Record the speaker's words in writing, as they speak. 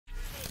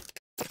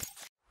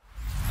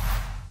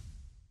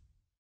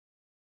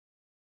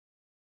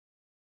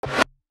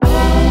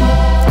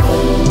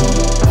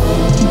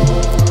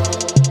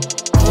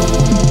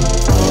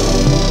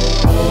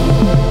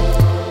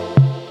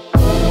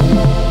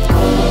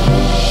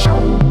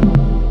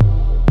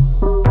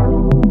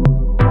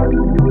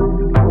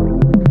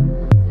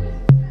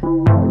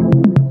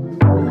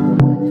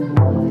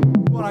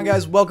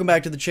welcome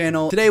back to the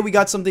channel. Today we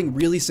got something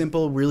really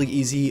simple, really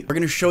easy. We're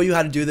going to show you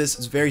how to do this.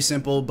 It's very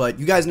simple, but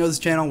you guys know this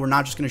channel. We're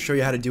not just going to show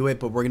you how to do it,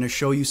 but we're going to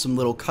show you some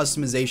little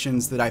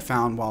customizations that I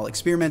found while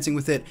experimenting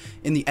with it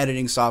in the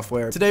editing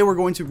software. Today we're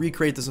going to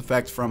recreate this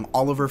effect from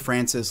Oliver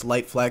Francis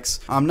Light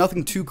Flex.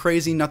 Nothing too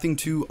crazy, nothing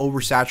too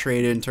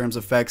oversaturated in terms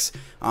of effects.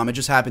 It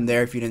just happened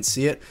there if you didn't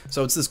see it.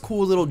 So it's this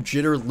cool little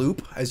jitter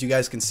loop, as you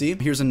guys can see.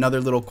 Here's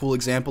another little cool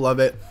example of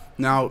it.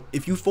 Now,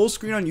 if you full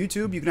screen on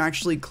YouTube, you can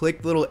actually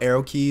click the little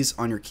arrow keys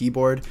on your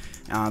keyboard,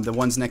 the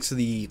ones next to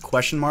the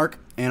question mark,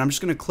 and I'm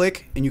just going to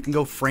click, and you can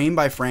go frame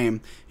by frame,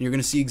 and you're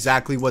going to see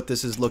exactly what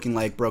this is looking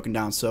like broken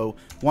down. So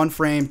 1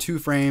 frame, 2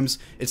 frames,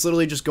 it's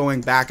literally just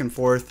going back and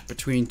forth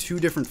between 2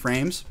 different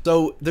frames.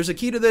 So there's a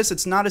key to this.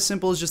 It's not as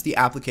simple as just the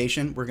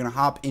application. We're going to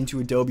hop into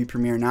Adobe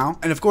Premiere now.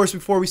 And of course,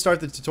 before we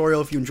start the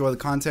tutorial, if you enjoy the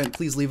content,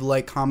 please leave a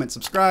like, comment,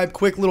 subscribe.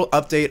 Quick little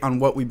update on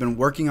what we've been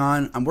working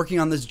on. I'm working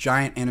on this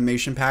giant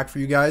animation pack for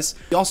you guys.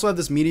 We also have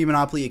this Media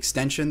Monopoly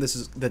extension. This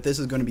is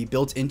going to be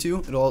built into.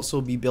 It'll also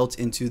be built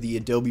into the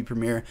Adobe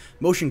Premiere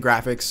motion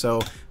graphics.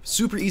 So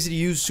super easy to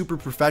use, super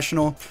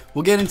professional.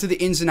 We'll get into the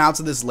ins and outs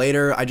of this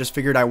later. I just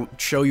figured I would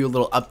show you a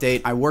little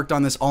update. I worked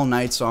on this all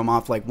night, so I'm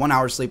off like 1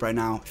 hour sleep right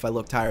now if I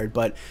look tired.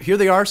 But here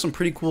they are, some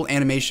pretty cool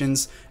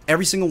animations.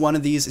 Every single one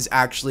of these is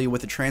actually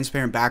with a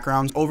transparent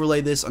background.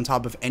 Overlay this on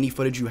top of any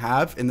footage you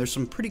have, and there's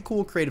some pretty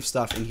cool creative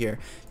stuff in here.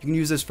 You can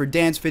use this for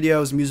dance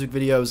videos, music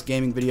videos,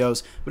 gaming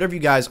videos, whatever you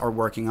guys are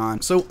working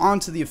on. So on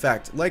to the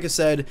effect. Like I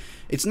said,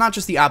 it's not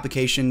just the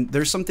application.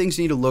 There's some things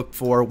you need to look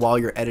for while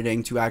you're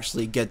editing to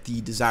actually get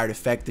the desired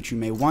effect that you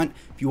may want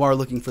if you are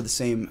looking for the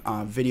same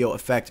video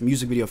effect,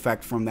 music video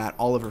effect from that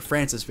Oliver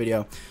Francis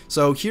video.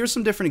 So here's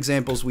some different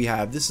examples we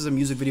have. This is a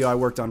music video I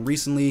worked on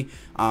recently,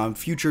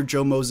 Future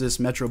Joe Moses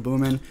Metro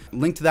Boomin.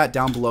 Link to that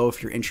down below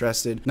if you're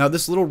interested. Now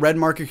this little red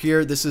marker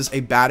here, this is a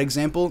bad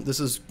example.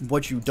 This is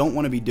what you don't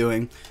want to be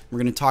doing. We're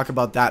going to talk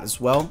about that as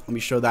well. Let me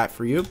show that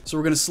for you. So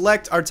we're going to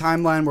select our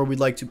timeline where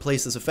we'd like to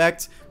place this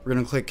effect. We're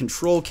going to click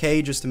Control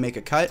K just to make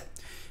a cut.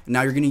 And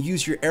now you're going to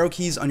use your arrow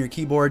keys on your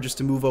keyboard just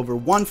to move over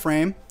 1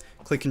 frame.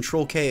 Click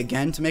Control K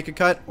again to make a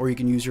cut, or you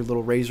can use your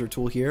little razor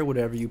tool here,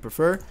 whatever you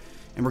prefer.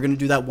 And we're going to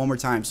do that one more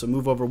time. So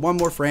move over 1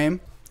 more frame,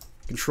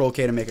 Control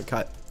K to make a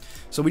cut.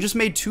 So we just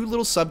made 2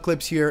 little sub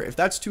clips here. If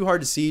that's too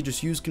hard to see,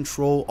 just use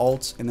Control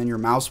Alt and then your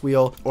mouse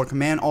wheel, or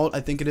Command Alt,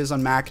 I think it is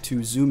on Mac,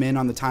 to zoom in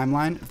on the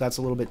timeline if that's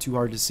a little bit too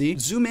hard to see.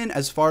 Zoom in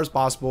as far as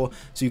possible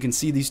so you can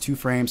see these 2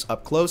 frames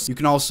up close. You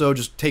can also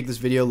just take this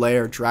video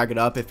layer, drag it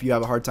up if you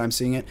have a hard time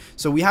seeing it.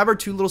 So we have our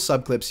 2 little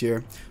sub clips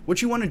here.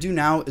 What you want to do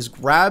now is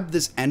grab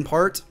this end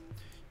part,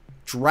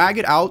 drag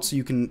it out so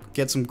you can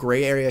get some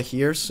gray area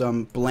here,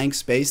 some blank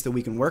space that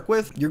we can work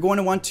with. You're going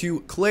to want to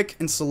click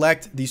and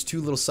select these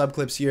 2 little sub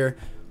clips here.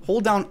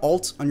 Hold down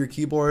Alt on your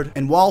keyboard,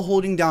 and while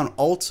holding down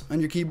Alt on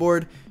your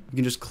keyboard, you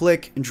can just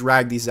click and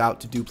drag these out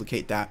to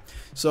duplicate that.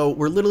 So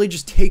we're literally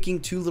just taking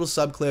 2 little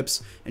sub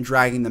clips and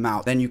dragging them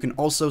out. Then you can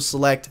also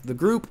select the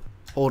group,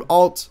 hold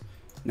Alt.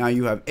 Now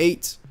you have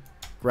 8,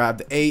 grab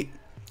the 8,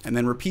 and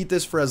then repeat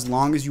this for as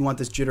long as you want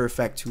this jitter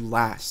effect to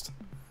last.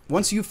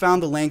 Once you've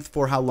found the length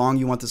for how long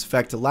you want this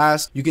effect to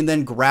last, you can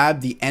then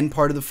grab the end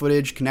part of the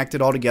footage, connect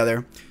it all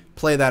together,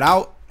 play that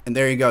out, and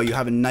there you go. You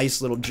have a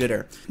nice little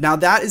jitter. Now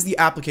that is the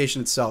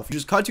application itself. You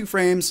just cut 2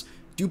 frames,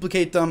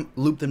 duplicate them,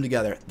 loop them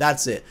together.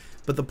 That's it.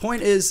 But the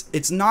point is,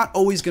 it's not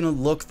always going to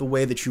look the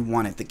way that you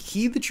want it. The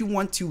key that you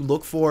want to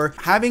look for,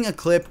 having a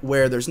clip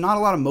where there's not a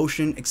lot of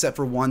motion except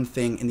for one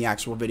thing in the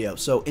actual video.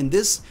 So in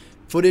this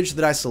footage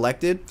that I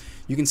selected,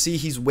 you can see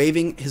he's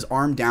waving his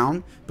arm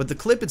down, but the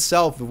clip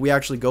itself, if we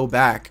actually go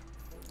back,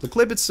 the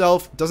clip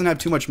itself doesn't have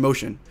too much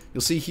motion. You'll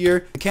see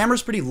here, the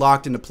camera's pretty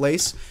locked into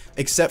place,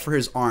 except for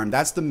his arm.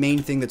 That's the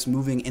main thing that's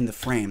moving in the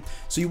frame.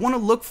 So you want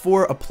to look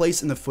for a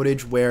place in the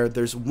footage where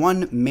there's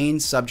one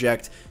main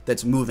subject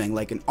that's moving,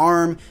 like an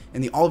arm.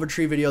 In the Oliver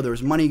Tree video, there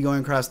was money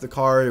going across the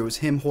car. It was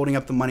him holding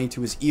up the money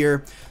to his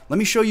ear. Let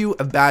me show you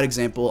a bad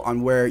example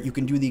on where you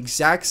can do the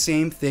exact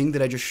same thing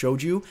that I just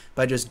showed you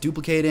by just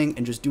duplicating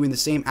and just doing the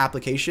same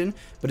application,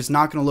 but it's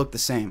not going to look the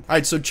same. All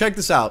right, so check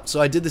this out.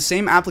 So I did the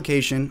same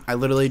application. I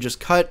literally just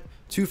cut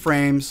 2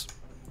 frames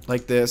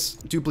like this,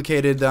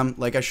 duplicated them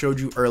like I showed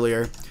you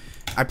earlier.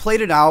 I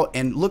played it out,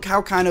 and look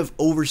how kind of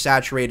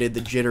oversaturated the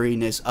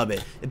jitteriness of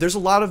it. If there's a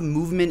lot of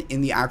movement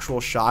in the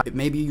actual shot,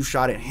 maybe you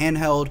shot it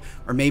handheld,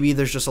 or maybe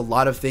there's just a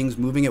lot of things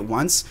moving at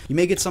once, you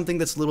may get something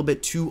that's a little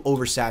bit too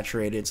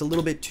oversaturated. It's a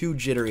little bit too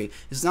jittery.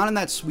 It's not in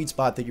that sweet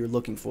spot that you're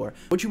looking for.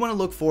 What you want to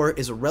look for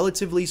is a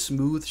relatively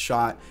smooth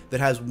shot that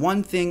has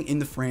one thing in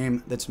the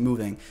frame that's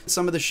moving.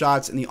 Some of the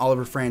shots in the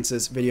Oliver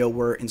Francis video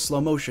were in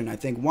slow motion. I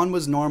think one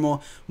was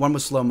normal, one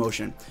was slow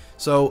motion.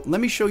 So let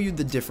me show you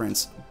the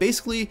difference.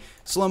 Basically,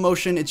 slow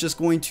motion, it's just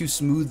going to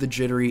smooth the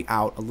jittery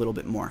out a little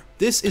bit more.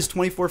 This is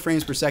 24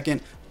 frames per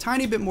second,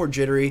 tiny bit more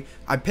jittery.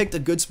 I picked a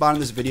good spot in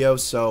this video,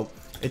 so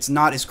It's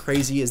not as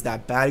crazy as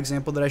that bad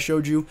example that I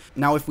showed you.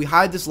 Now, if we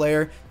hide this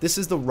layer, this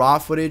is the raw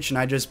footage, and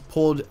I just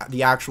pulled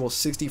the actual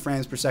 60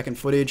 frames per second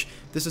footage.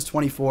 This is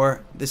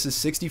 24, this is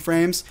 60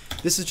 frames.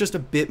 This is just a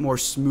bit more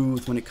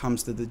smooth when it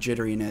comes to the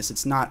jitteriness.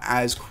 It's not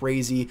as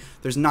crazy.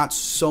 There's not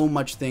so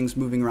much things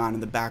moving around in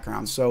the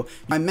background. So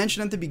I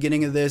mentioned at the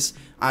beginning of this,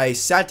 I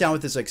sat down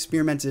with this, I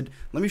experimented.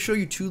 Let me show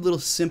you two little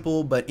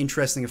simple but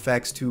interesting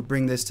effects to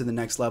bring this to the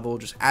next level.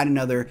 Just add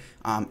another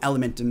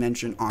element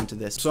dimension onto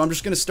this. So I'm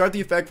just going to start the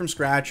effect from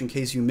scratch in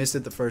case you missed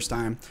it the first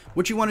time.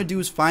 What you want to do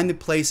is find the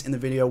place in the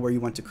video where you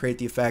want to create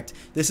the effect.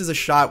 This is a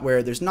shot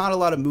where there's not a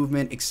lot of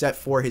movement except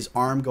for his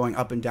arm going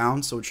up and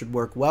down, so it should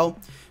work well.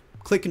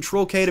 Click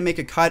Control K to make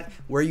a cut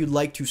where you'd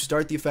like to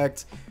start the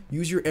effect.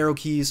 Use your arrow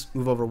keys,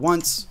 move over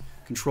once,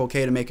 Control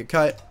K to make a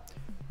cut,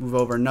 move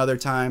over another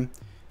time,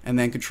 and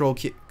then Control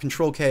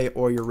K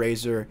or your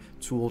razor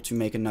tool to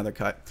make another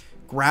cut.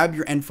 Grab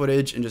your end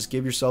footage and just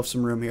give yourself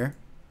some room here.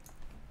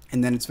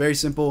 And then it's very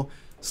simple.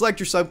 Select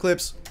your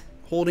subclips,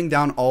 holding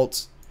down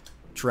Alt,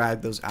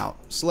 drag those out.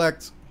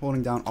 Select,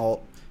 holding down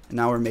Alt, and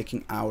now we're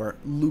making our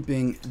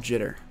looping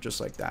jitter, just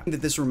like that.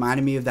 This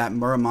reminded me of that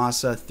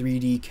Muramasa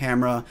 3D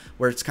camera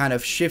where it's kind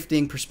of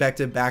shifting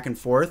perspective back and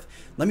forth.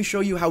 Let me show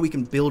you how we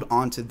can build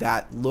onto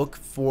that look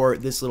for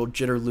this little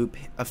jitter loop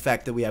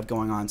effect that we have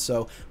going on.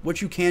 So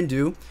what you can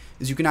do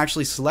is you can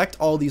actually select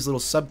all these little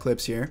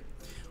subclips here,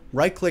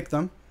 right click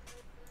them,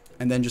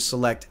 and then just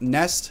select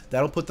nest.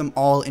 That'll put them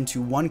all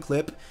into one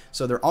clip.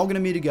 So they're all gonna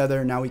be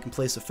together. Now we can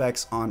place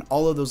effects on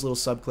all of those little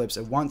subclips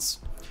at once.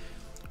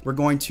 We're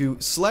going to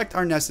select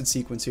our nested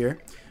sequence here.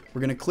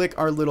 We're gonna click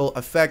our little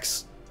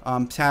effects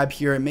tab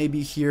here. It may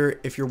be here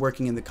if you're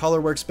working in the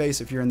color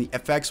workspace. If you're in the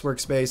effects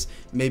workspace,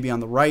 maybe on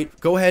the right.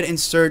 Go ahead and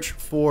search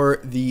for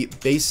the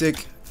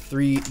basic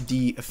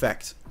 3D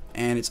effect.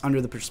 And it's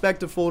under the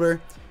perspective folder.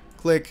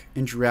 Click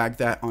and drag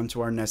that onto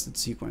our nested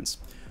sequence.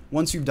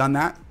 Once you've done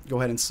that, go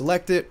ahead and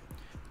select it.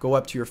 Go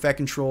up to your effect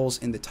controls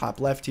in the top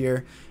left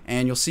here,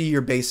 and you'll see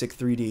your basic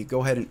 3D.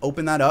 Go ahead and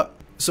open that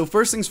up. So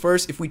first things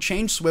first, if we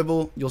change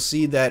swivel, you'll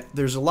see that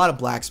there's a lot of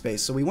black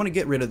space, so we want to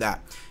get rid of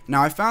that.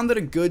 Now I found that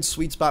a good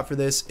sweet spot for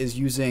this is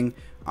using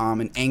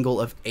an angle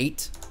of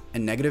 8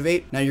 and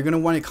 -8. Now you're going to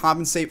want to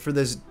compensate for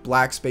this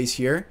black space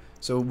here,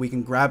 so we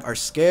can grab our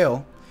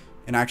scale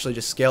and actually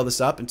just scale this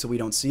up until we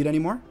don't see it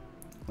anymore,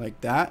 like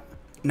that.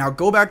 Now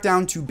go back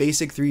down to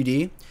basic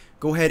 3D.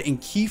 Go ahead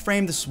and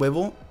keyframe the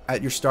swivel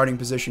at your starting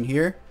position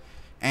here,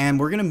 and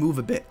we're gonna move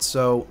a bit.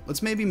 So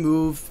let's maybe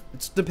move,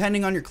 it's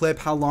depending on your clip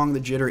how long the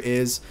jitter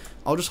is.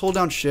 I'll just hold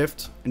down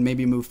shift and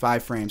maybe move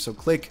 5 frames. So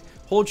click,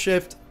 hold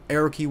shift,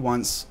 arrow key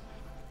once.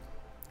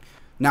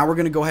 Now we're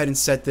gonna go ahead and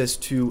set this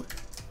to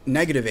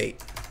 -8.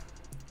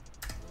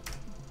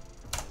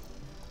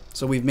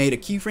 So we've made a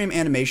keyframe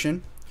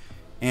animation,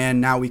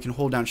 and now we can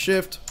hold down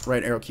shift,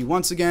 right arrow key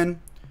once again.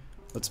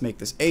 Let's make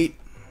this 8.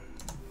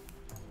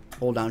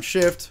 Hold down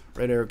shift,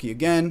 right arrow key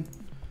again.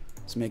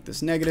 Let's make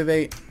this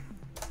 -8.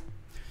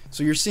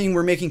 So you're seeing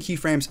we're making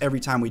keyframes every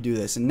time we do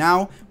this. And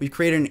now we've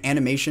created an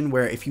animation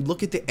where if you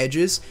look at the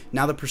edges,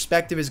 now the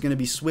perspective is going to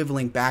be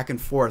swiveling back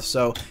and forth.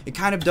 So it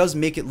kind of does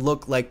make it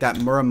look like that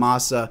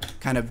Muramasa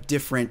kind of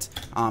different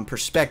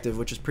perspective,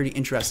 which is pretty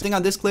interesting.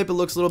 On this clip, it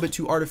looks a little bit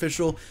too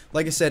artificial.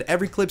 Like I said,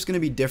 every clip's going to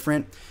be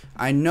different.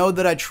 I know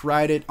that I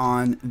tried it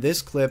on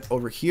this clip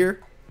over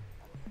here,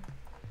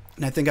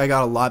 and I think I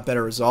got a lot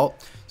better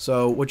result.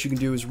 So what you can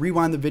do is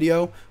rewind the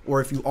video, or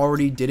if you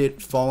already did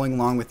it following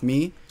along with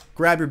me,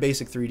 grab your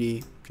basic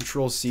 3D,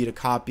 Control C to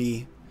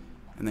copy,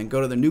 and then go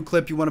to the new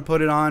clip you want to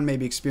put it on,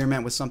 maybe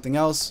experiment with something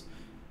else.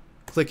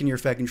 Click in your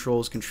effect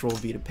controls, Control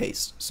V to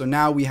paste. So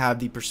now we have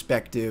the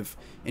perspective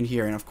in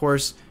here. And of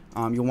course,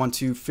 you'll want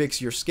to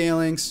fix your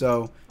scaling.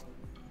 So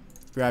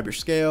grab your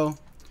scale,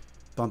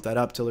 bump that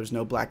up till there's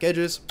no black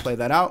edges, play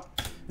that out.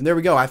 And there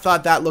we go. I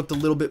thought that looked a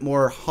little bit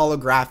more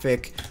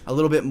holographic, a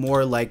little bit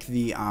more like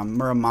the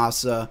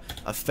Muramasa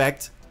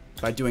effect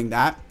by doing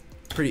that.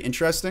 Pretty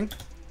interesting.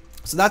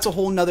 So that's a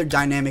whole nother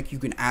dynamic you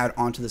can add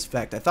onto this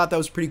effect. I thought that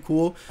was pretty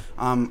cool.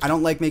 I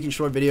don't like making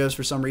short videos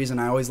for some reason.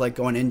 I always like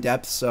going in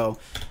depth. So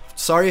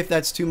sorry if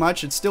that's too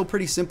much. It's still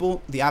pretty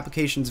simple. The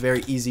application's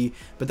very easy,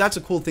 but that's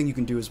a cool thing you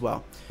can do as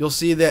well. You'll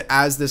see that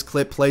as this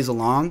clip plays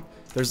along,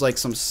 there's like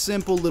some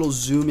simple little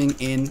zooming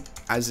in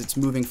as it's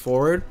moving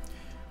forward.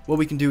 What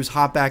we can do is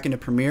hop back into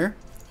Premiere,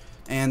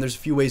 and there's a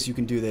few ways you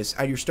can do this.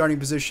 At your starting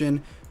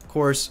position, of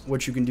course,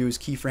 what you can do is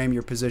keyframe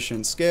your position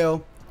and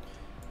scale,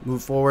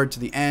 move forward to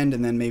the end,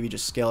 and then maybe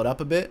just scale it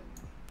up a bit.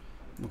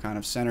 We'll kind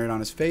of center it on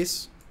his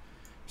face.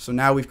 So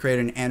now we've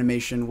created an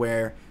animation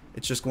where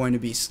it's just going to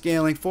be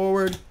scaling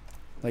forward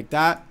like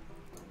that.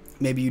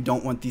 Maybe you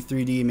don't want the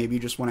 3D, maybe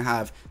you just want to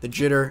have the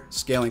jitter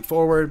scaling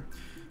forward.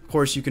 Of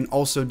course, you can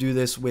also do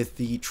this with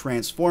the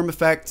transform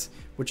effect,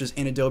 which is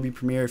in Adobe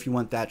Premiere if you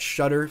want that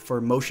shutter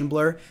for motion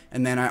blur.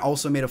 And then I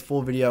also made a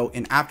full video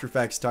in After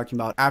Effects talking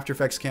about After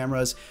Effects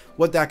cameras,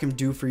 what that can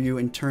do for you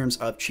in terms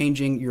of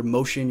changing your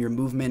motion, your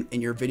movement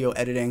in your video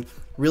editing.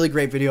 Really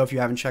great video if you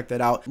haven't checked that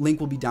out. Link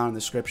will be down in the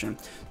description.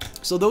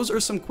 So those are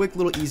some quick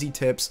little easy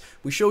tips.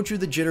 We showed you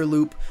the jitter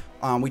loop.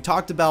 We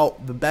talked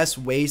about the best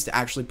ways to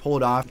actually pull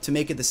it off to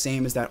make it the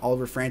same as that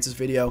Oliver Francis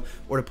video,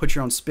 or to put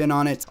your own spin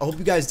on it. I hope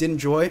you guys did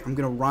enjoy. I'm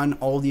going to run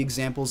all the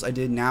examples I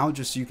did now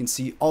just so you can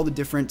see all the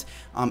different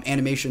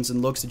animations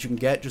and looks that you can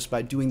get just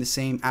by doing the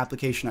same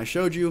application I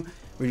showed you.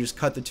 We just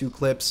cut the 2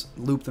 clips,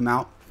 loop them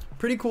out.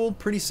 Pretty cool,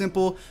 pretty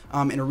simple,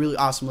 and a really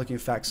awesome looking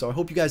effect. So I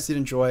hope you guys did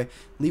enjoy.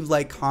 Leave a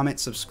like, comment,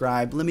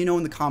 subscribe. Let me know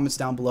in the comments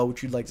down below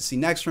what you'd like to see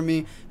next from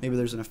me. Maybe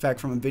there's an effect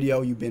from a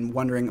video you've been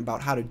wondering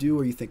about how to do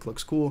or you think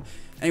looks cool.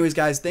 Anyways,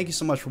 guys, thank you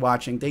so much for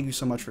watching. Thank you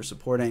so much for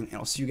supporting, and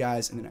I'll see you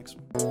guys in the next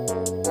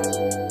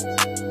one.